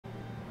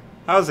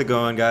How's it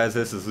going, guys?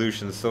 This is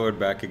Lucian Sword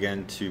back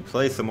again to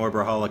play some more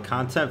Brawlhalla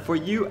content for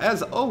you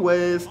as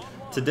always.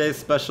 Today's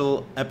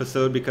special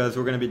episode because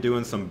we're going to be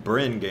doing some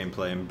Brynn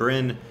gameplay, and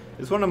Brynn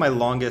is one of my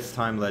longest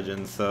time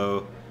legends,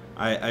 so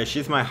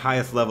she's my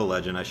highest level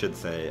legend, I should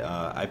say.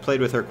 I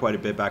played with her quite a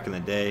bit back in the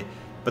day,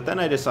 but then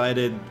I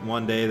decided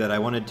one day that I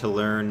wanted to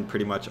learn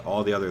pretty much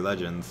all the other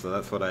legends, so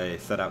that's what I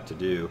set out to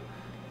do,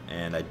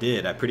 and I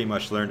did. I pretty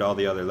much learned all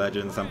the other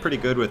legends. I'm pretty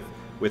good with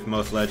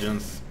most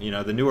legends. You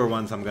know, the newer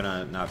ones I'm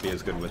gonna not be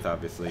as good with,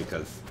 obviously,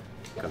 because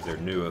they're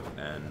new,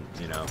 and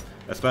you know,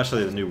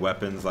 especially the new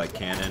weapons like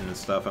cannon and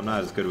stuff, I'm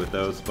not as good with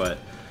those. But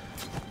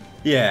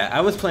yeah, I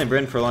was playing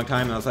Brynn for a long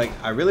time, and I was like,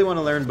 I really want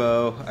to learn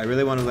bow, I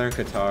really want to learn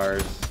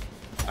katars,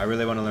 I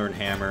really want to learn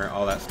hammer,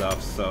 all that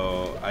stuff.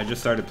 So I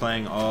just started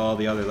playing all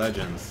the other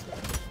legends,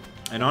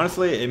 and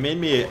honestly, it made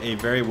me a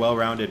very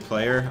well-rounded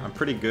player. I'm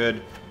pretty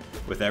good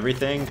with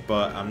everything,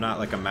 but I'm not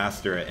like a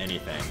master at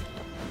anything,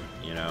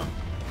 you know.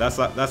 That's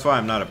why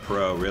I'm not a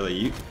pro,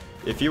 really.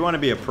 If you want to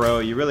be a pro,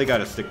 you really got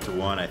to stick to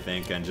one, I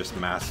think, and just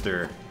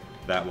master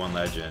that one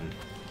legend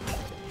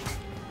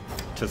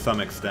to some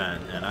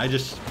extent. And I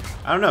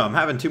don't know, I'm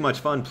having too much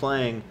fun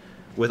playing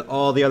with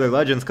all the other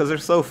legends because they're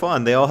so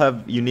fun. They all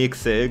have unique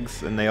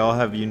Sigs, and they all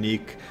have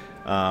unique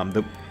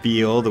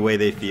the way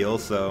they feel.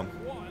 So,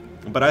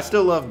 but I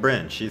still love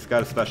Brynn. She's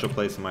got a special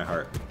place in my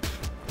heart,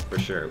 for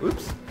sure.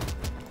 Oops.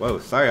 Whoa,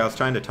 sorry, I was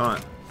trying to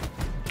taunt.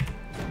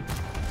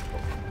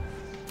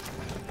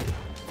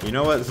 You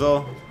know what,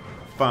 Zul?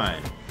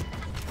 Fine.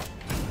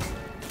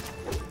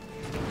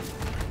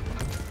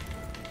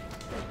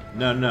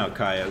 No,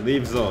 Kaya.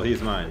 Leave Zul. He's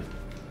mine.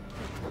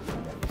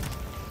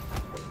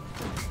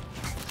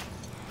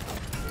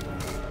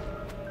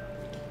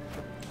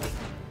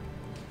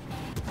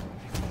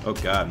 Oh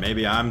god,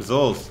 maybe I'm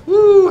Zul's.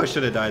 Woo! I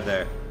should have died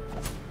there.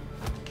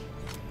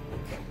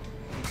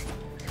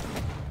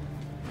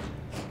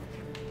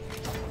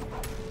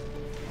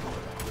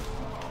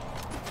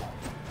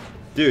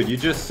 Dude, you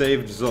just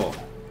saved Zul.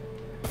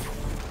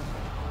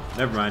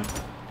 Never mind.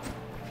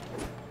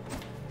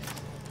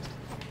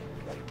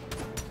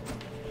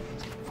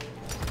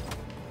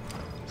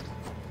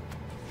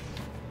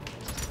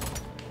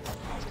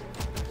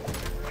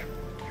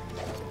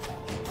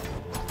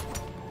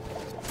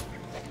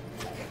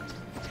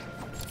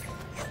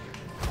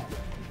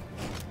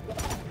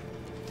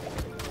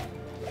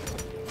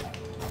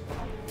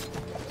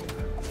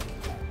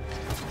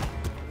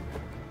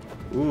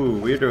 Ooh,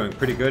 we're doing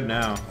pretty good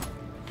now.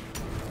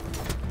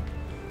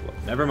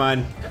 Never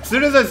mind. As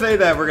soon as I say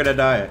that, we're gonna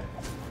die.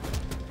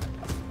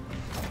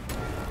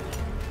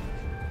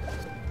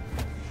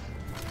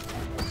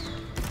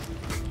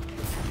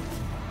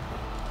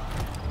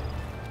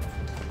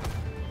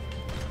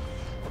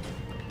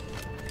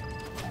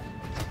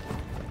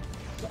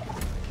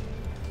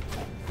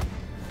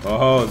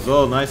 Oh,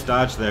 Zul, nice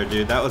dodge there,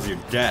 dude. That was your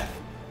death.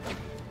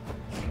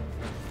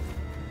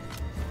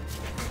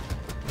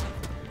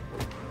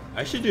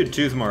 I should do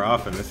twos more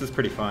often. This is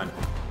pretty fun.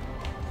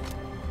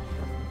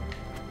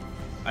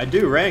 I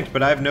do ranked,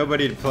 but I have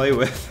nobody to play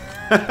with.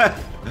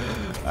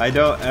 I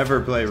don't ever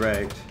play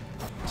ranked.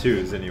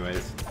 Twos,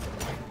 anyways.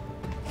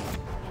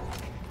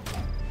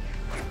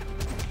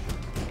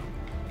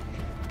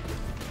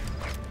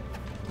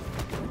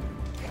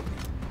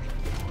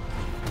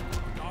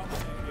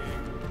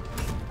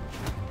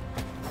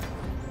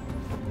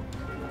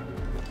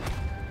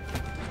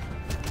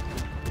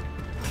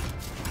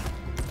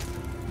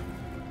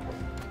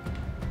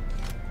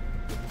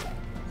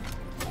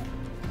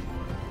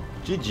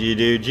 GG,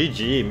 dude.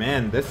 GG,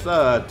 man. This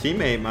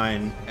teammate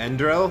mine,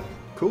 Endrel,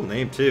 cool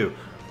name too.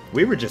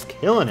 We were just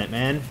killing it,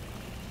 man.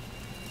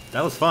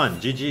 That was fun.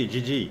 GG,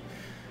 GG.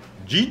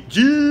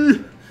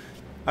 GG!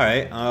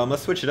 Alright,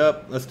 let's switch it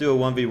up. Let's do a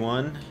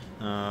 1v1.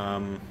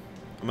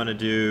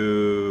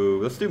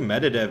 Let's do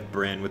Metadev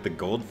Brynn with the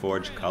Gold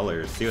Forge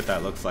colors. See what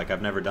that looks like.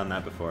 I've never done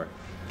that before.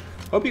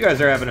 Hope you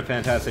guys are having a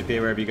fantastic day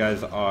wherever you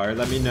guys are.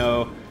 Let me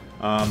know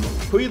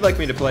who you'd like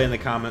me to play in the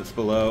comments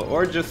below,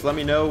 or just let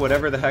me know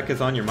whatever the heck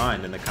is on your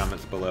mind in the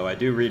comments below. I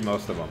do read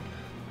most of them.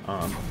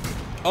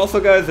 Also,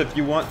 guys, if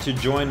you want to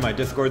join my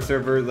Discord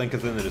server, link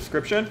is in the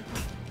description.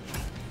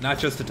 Not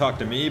just to talk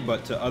to me,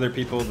 but to other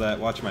people that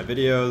watch my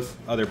videos,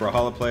 other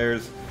Brawlhalla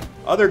players,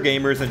 other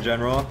gamers in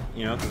general,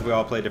 you know, because we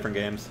all play different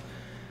games.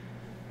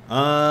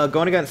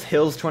 Going against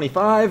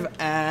Hills25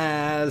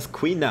 as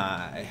Queen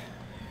Eye.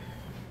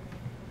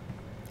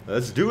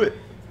 Let's do it.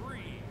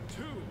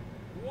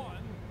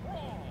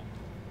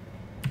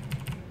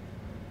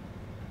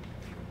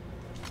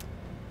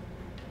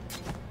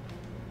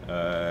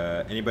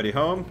 Anybody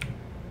home?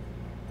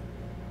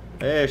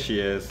 There she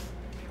is.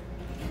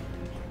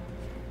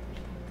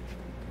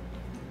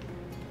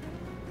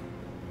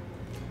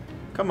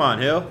 Come on,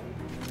 Hill.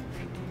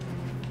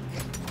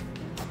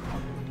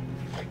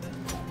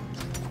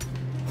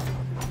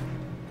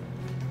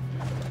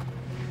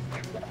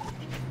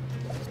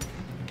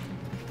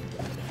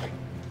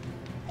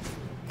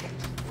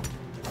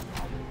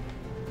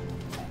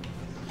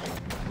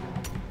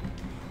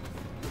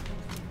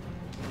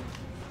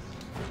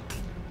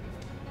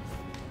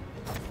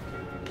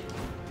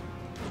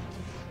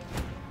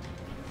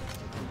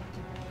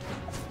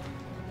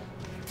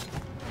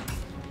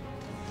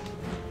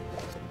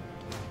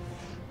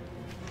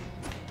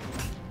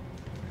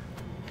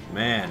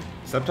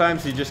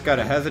 Sometimes you just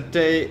gotta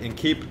hesitate and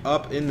keep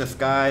up in the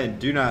sky and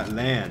do not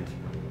land.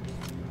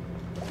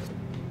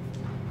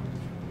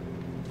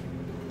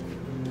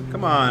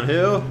 Come on,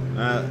 Hill.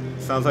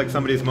 Sounds like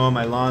somebody's mowing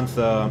my lawn,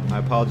 so I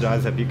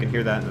apologize if you can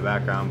hear that in the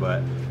background,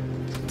 but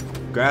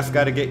grass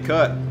gotta get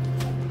cut.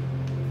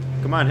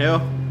 Come on,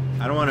 Hill.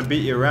 I don't want to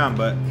beat you around,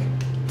 but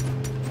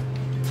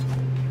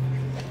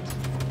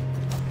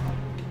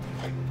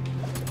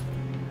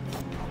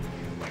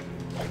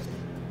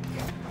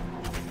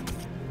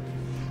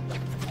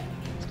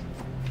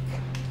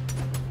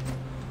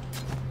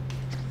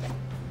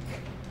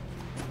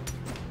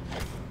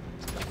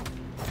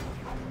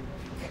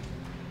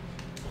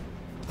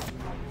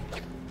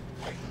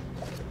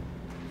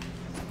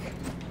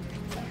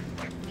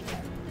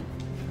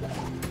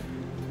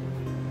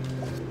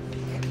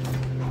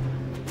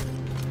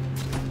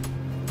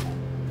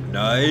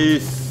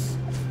nice.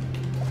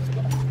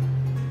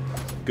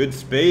 Good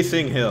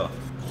spacing, Hill.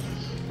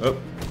 Oh,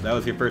 that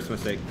was your first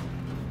mistake.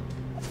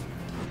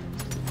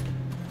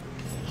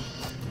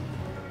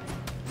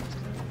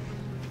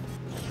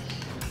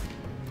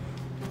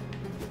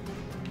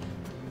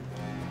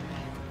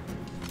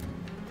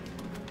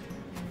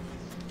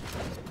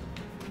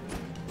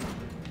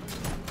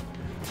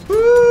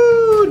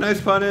 Woo!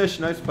 Nice punish,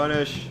 nice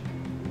punish.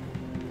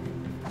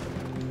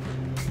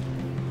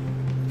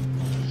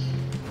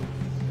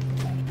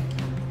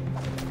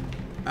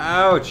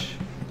 Ouch!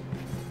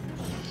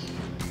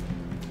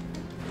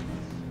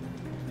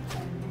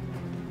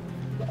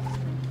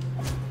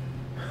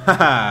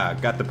 Haha,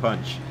 got the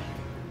punch.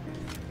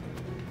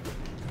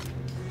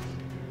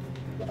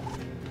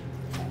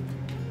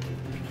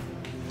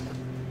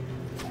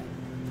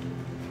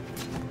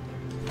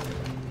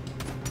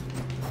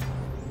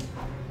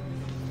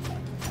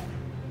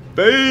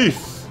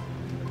 Base!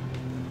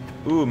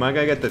 Ooh, am I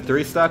gonna get the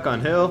 3 stock on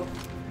Hill?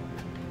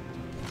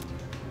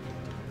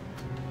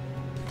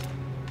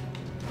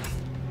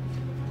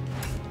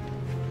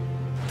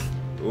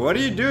 What are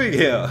you doing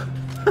here?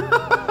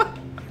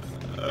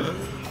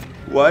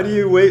 Why do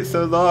you wait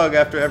so long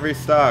after every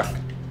stock?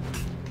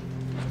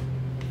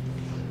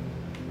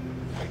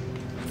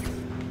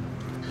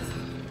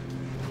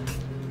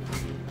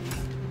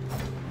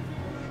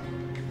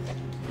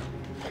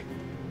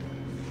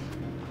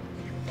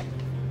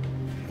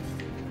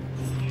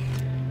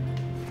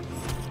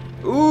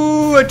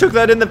 Ooh, I took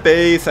that in the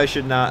base. I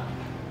should not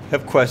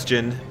have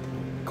questioned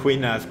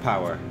Queen Na's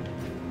power.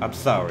 I'm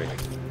sorry.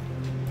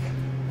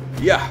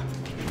 Yeah,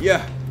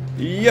 yeah,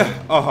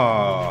 yeah.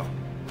 Oh.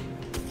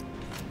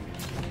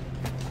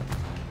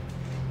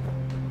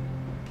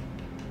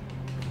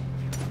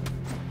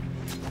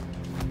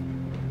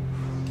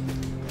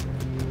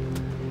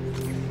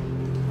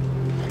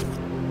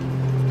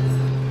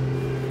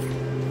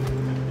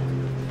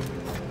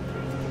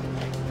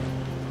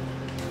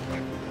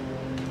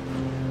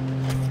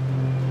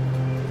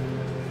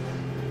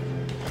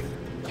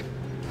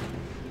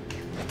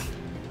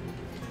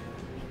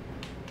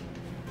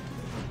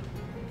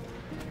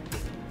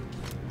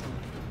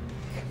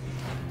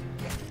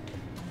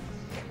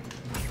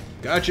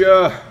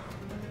 Gotcha!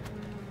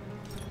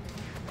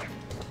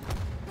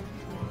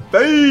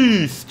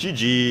 Base!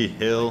 GG,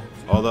 Hill.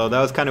 Although that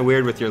was kind of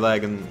weird with your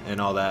lag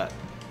and all that.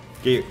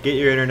 Get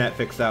your internet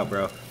fixed out,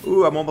 bro.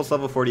 Ooh, I'm almost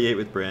level 48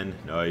 with Brynn.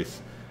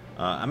 Nice.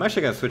 I'm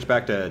actually going to switch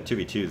back to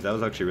 2v2s. That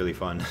was actually really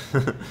fun.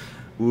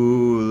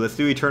 Ooh, let's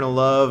do Eternal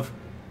Love.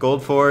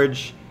 Gold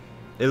Forge.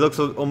 It looks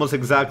almost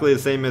exactly the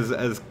same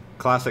as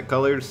classic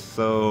colors,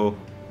 so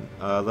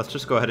let's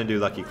just go ahead and do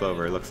Lucky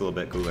Clover. It looks a little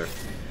bit cooler.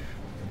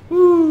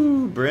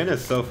 Woo! Brynn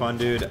is so fun,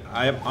 dude.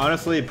 I'm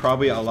honestly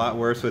probably a lot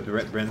worse with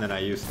Brynn than I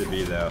used to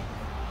be, though.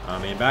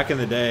 I mean, back in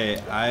the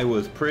day, I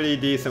was pretty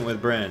decent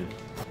with Brynn.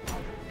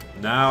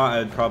 Now,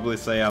 I'd probably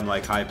say I'm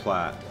like high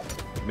plat.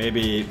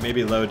 Maybe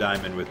low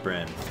diamond with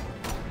Brynn.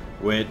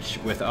 Which,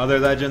 with other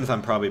legends,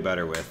 I'm probably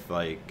better with.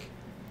 Like,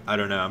 I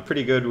don't know. I'm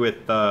pretty good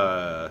with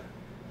Ember.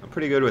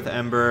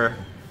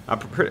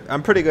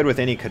 I'm pretty good with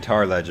any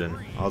Qatar legend.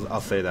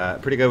 I'll say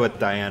that. Pretty good with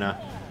Diana,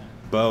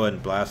 bow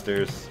and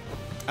blasters.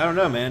 I don't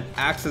know, man.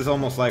 Axe is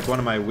almost like one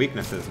of my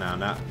weaknesses now,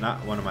 not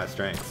one of my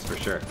strengths, for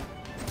sure.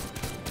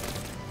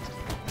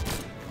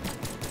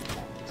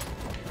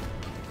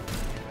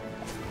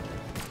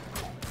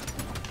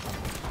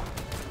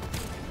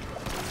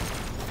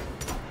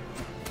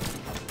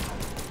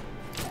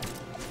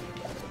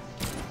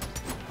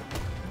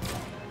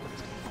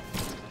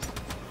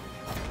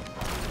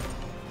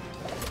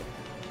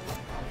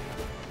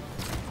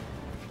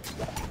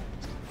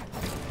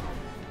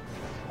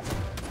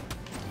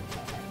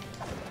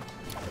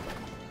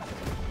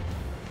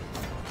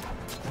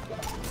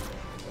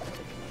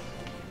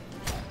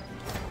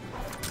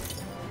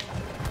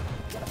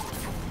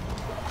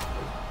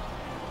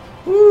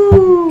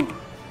 Woo!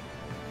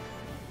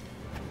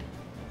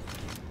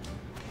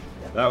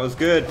 That was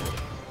good.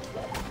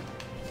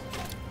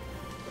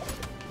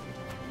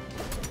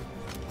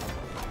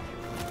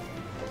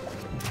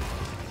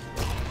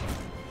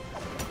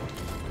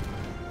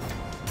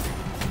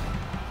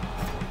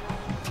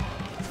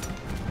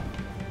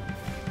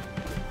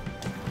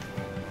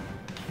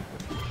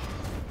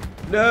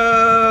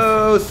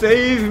 No!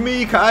 Save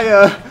me,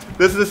 Kaya!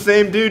 This is the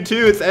same dude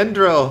too, it's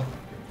Endril.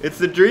 It's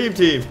the dream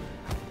team.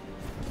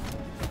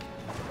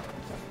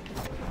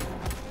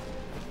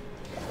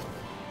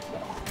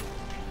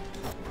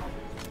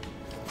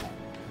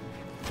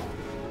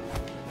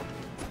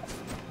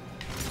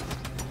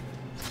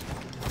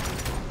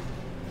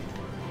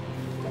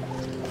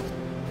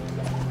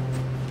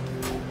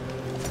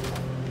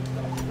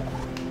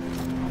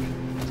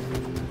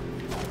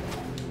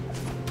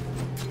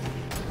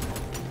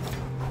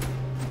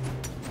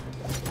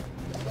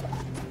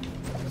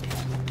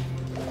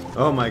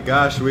 Oh my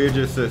gosh, we're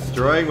just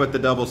destroying with the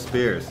double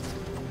spears.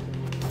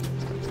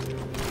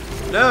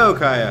 No,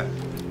 Kaya!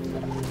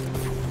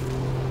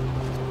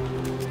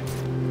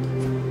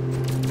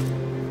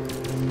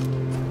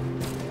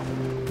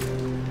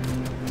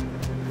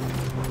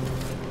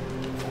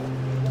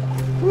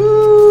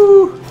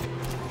 Woo!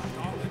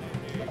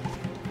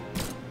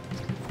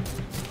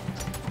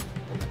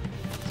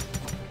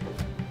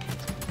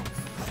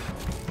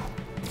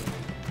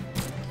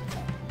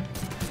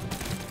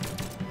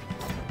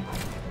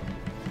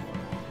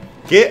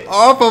 Get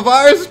off of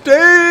our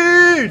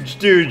stage!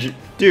 Dude,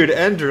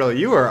 Endril,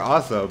 you are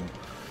awesome.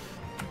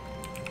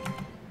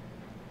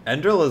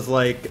 Endril is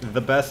like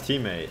the best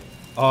teammate.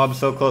 Oh, I'm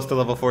so close to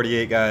level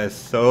 48, guys.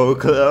 So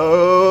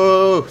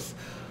close!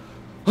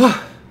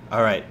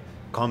 Alright,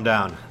 calm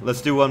down.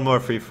 Let's do one more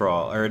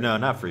free-for-all. Or no,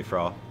 not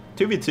free-for-all.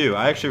 2v2.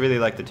 I actually really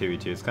like the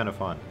 2v2. It's kind of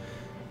fun.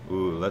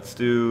 Ooh, let's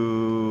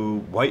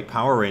do White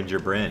Power Ranger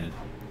Brynn.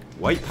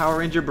 White Power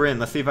Ranger Brynn.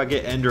 Let's see if I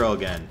get Endril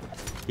again.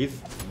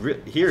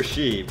 He or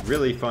she,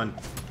 really fun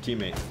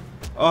teammate.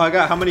 Oh, I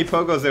got how many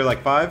pogos there?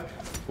 Like 5?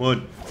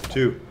 1,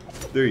 2,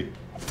 3,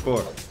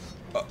 4.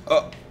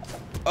 Oh,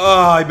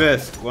 I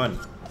missed. 1,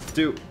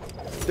 2,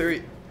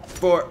 3,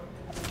 4,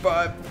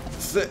 5,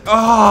 6.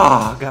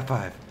 Oh, got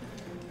 5.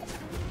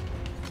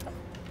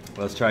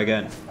 Let's try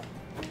again.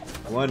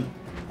 1.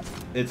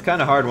 It's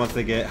kind of hard once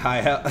they get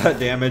high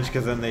damage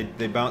because then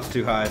they bounce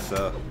too high.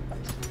 So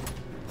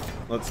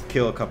let's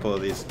kill a couple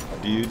of these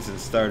dudes and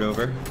start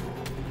over.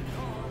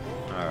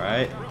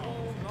 Alright.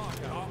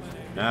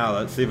 Now,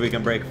 let's see if we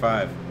can break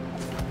 5.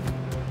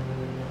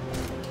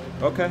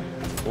 Okay.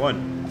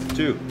 1,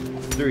 2,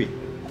 3,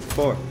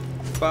 4,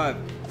 5,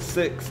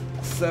 6,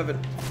 7,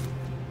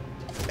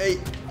 8,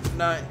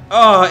 9.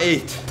 Oh,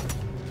 8!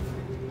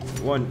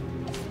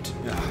 1, 2.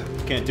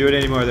 Can't do it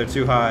anymore. They're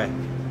too high.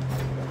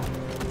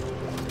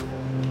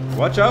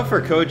 Watch out for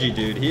Koji,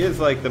 dude. He is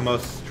like the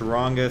most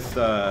strongest.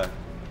 I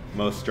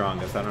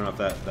don't know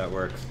if that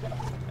works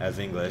as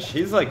English.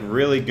 He's like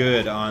really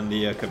good on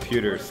the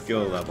computer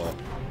skill level.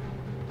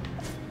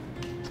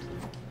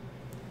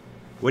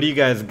 What do you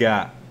guys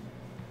got?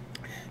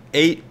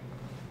 8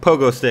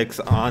 pogo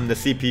sticks on the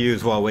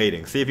CPUs while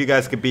waiting. See if you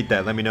guys can beat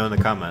that. Let me know in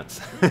the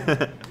comments.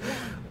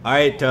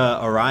 Alright,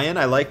 Orion,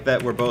 I like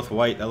that we're both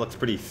white. That looks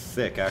pretty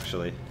sick,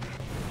 actually.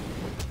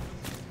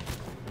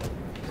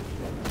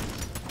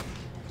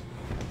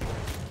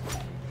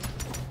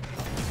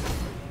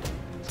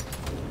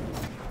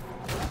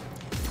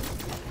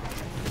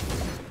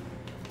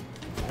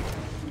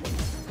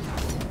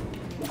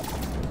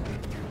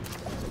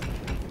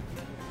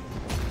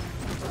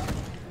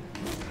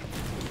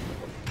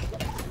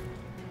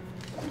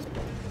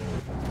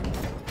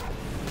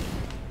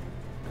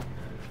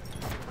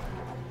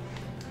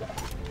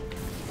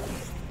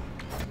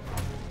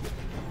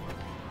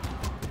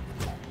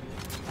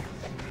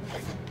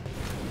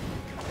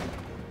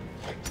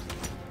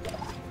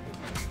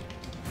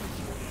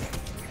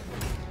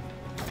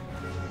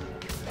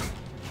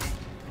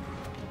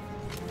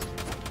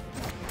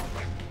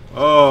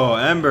 Oh,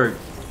 Ember.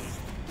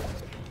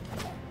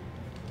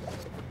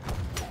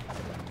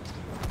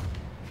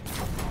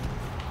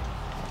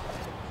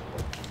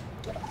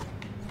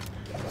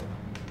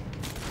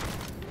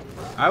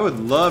 I would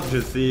love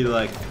to see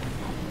like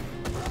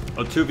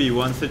a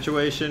 2v1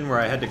 situation where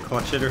I had to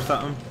clutch it or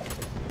something.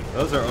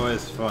 Those are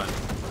always fun.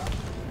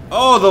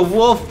 Oh, the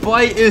wolf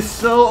bite is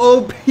so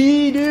OP,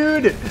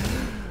 dude!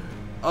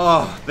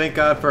 Oh, thank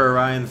God for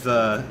Orion's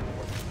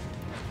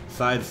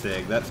side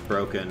sig. That's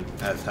broken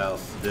as hell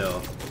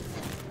still.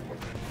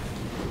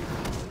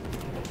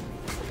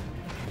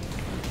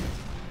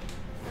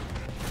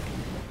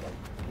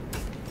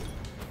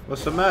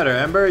 What's the matter,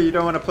 Ember? You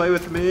don't want to play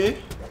with me?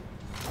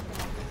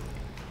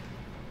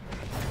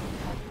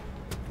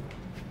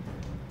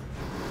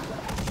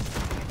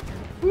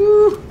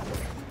 Woo!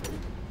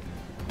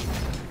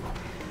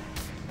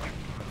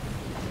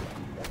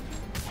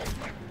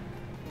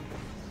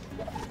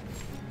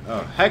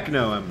 Oh, heck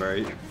no,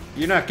 Ember.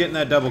 You're not getting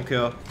that double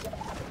kill.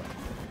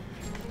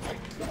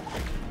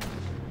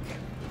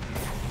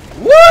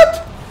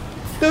 What?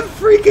 The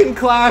freaking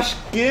Clash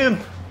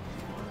Gimp!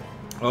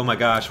 Oh my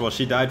gosh, well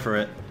she died for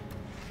it.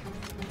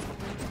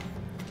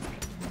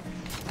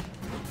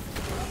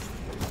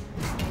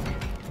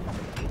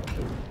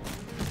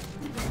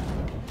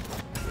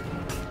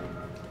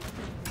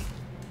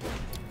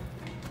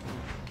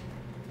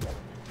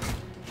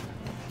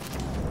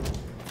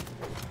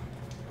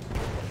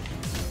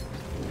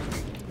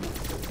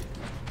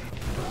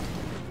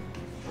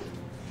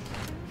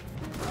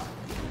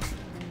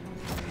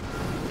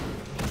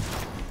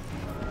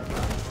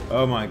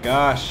 Oh my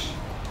gosh.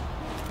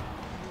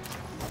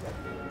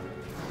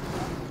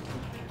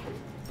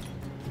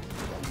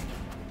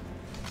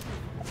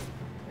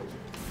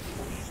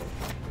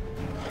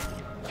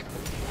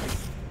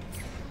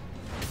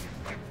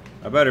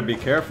 I better be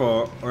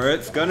careful, or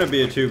it's gonna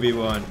be a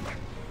 2v1.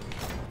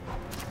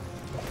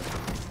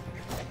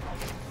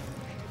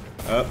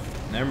 Oh,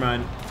 never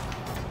mind.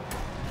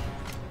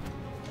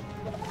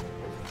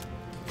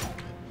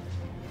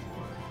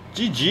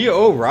 GG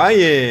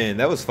Orion!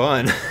 That was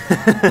fun.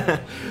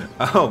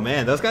 Oh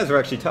man, those guys were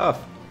actually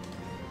tough.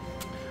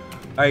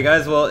 Alright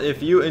guys, well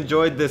if you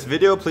enjoyed this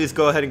video, please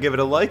go ahead and give it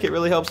a like. It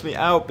really helps me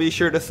out. Be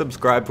sure to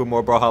subscribe for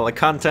more Brawlhalla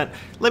content.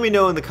 Let me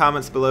know in the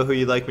comments below who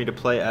you'd like me to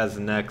play as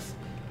next.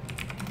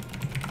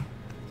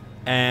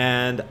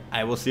 And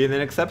I will see you in the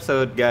next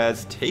episode,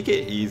 guys. Take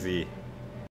it easy.